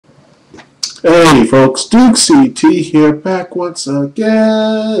Hey folks, Duke CT here, back once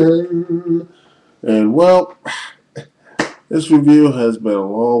again. And well, this review has been a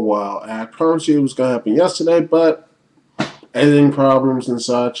long while. I promised you it was going to happen yesterday, but editing problems and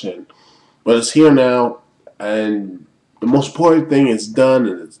such, but it's here now, and the most important thing is done,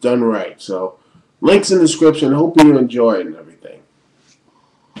 and it's done right. So, links in the description. Hope you enjoy it and everything.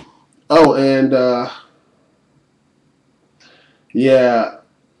 Oh, and yeah.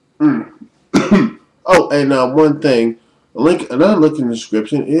 Oh, and one thing, another link in the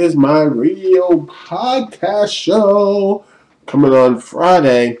description is my radio podcast show coming on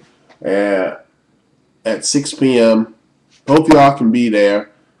Friday at 6 p.m. Hope y'all can be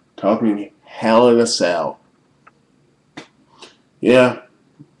there. Talking Hell in a Cell. Yeah,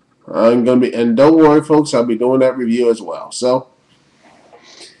 I'm gonna be, and don't worry, folks, I'll be doing that review as well. So,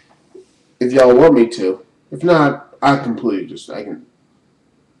 if y'all want me to, if not, I can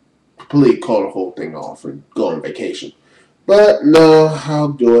completely call the whole thing off and go on vacation. But no, I'll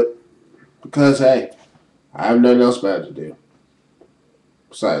do it because hey, I have nothing else better to do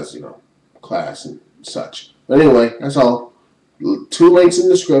besides, class and such. But anyway, that's all. Two links in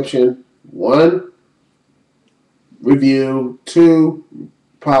the description. One, review. Two,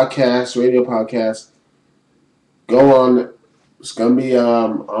 radio podcast. Go on. It's going to be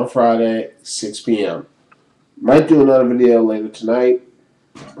on Friday, 6 p.m. Might do another video later tonight.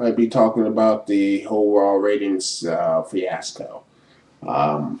 Might be talking about the whole Raw ratings fiasco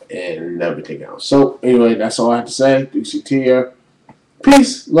and everything else. So, anyway, that's all I have to say. Deucey here.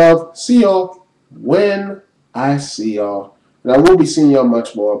 Peace, love, see y'all when I see y'all. And I will be seeing y'all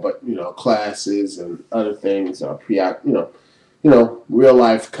much more, but classes and other things are real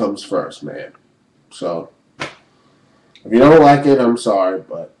life comes first, man. So if you don't like it, I'm sorry,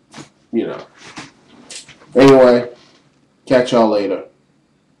 but anyway, catch y'all later.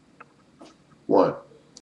 One.